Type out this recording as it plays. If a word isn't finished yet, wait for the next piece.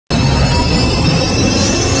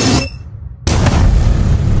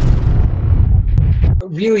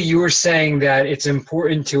really you were saying that it's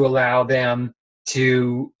important to allow them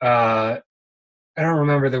to, I don't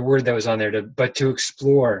remember the word that was on there, but to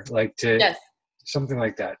explore, like to Yes. something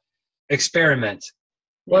like that, experiment.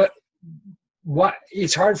 Yes. What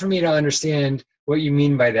it's hard for me to understand what you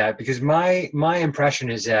mean by that, because my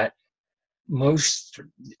impression is that most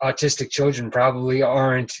autistic children probably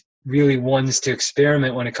aren't really ones to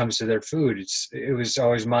experiment when it comes to their food. It was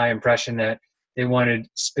always my impression that they wanted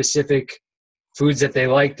specific foods that they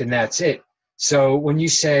liked and that's it. So when you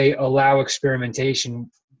say allow experimentation,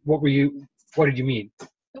 what did you mean?